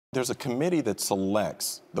There's a committee that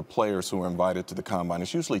selects the players who are invited to the combine.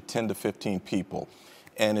 It's usually 10 to 15 people.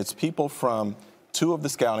 And it's people from two of the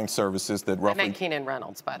scouting services that roughly... I meant Keenan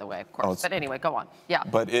Reynolds, by the way, of course. But anyway, go on. Yeah.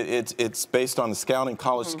 But it's based on the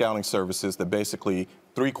college scouting services that basically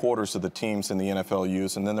 3/4 of the teams in the NFL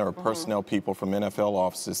use. And then there are personnel people from NFL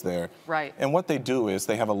offices there. Right. And what they do is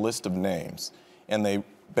they have a list of names. And they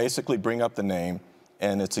basically bring up the name,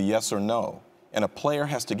 and it's a yes or no. And a player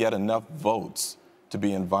has to get enough votes to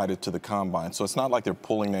be invited to the combine. So it's not like they're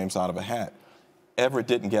pulling names out of a hat. Everett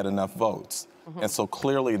didn't get enough votes. And so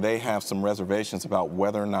clearly they have some reservations about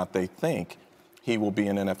whether or not they think he will be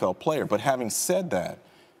an NFL player. But having said that,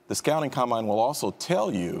 the scouting combine will also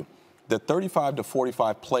tell you that 35 to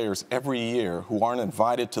 45 players every year who aren't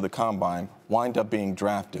invited to the combine wind up being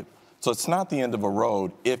drafted. So it's not the end of a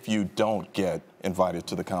road if you don't get invited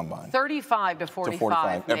to the combine. 35 to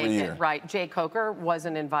 45 every year. Right. Jay Coker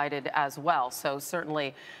wasn't invited as well. So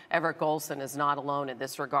certainly Everett Golson is not alone in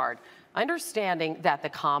this regard. Understanding that the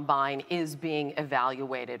combine is being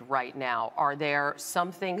evaluated right now, are there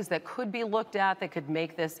some things that could be looked at that could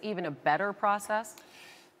make this even a better process?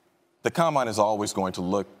 The combine is always going to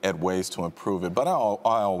look at ways to improve it. But I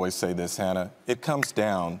always say this, Hannah, it comes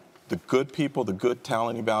down, the good people, the good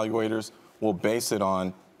talent evaluators will base it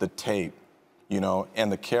on the tape,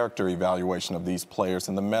 and the character evaluation of these players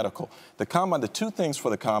and the medical. The combine, the two things for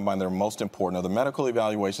the combine that are most important are the medical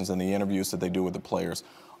evaluations and the interviews that they do with the players.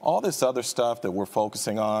 All this other stuff that we're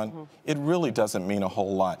focusing on, it really doesn't mean a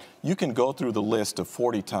whole lot. You can go through the list of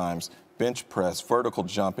 40 times, bench press, vertical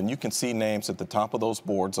jump, and you can see names at the top of those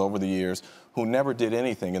boards over the years who never did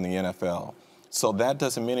anything in the NFL. So that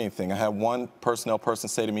doesn't mean anything. I had one personnel person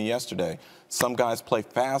say to me yesterday, some guys play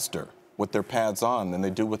faster with their pads on than they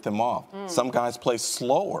do with them off. Some guys play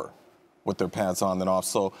slower with their pads on than off.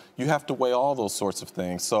 So you have to weigh all those sorts of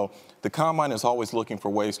things. So the combine is always looking for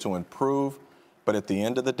ways to improve, but at the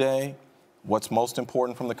end of the day, what's most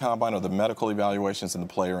important from the combine are the medical evaluations and the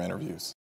player interviews.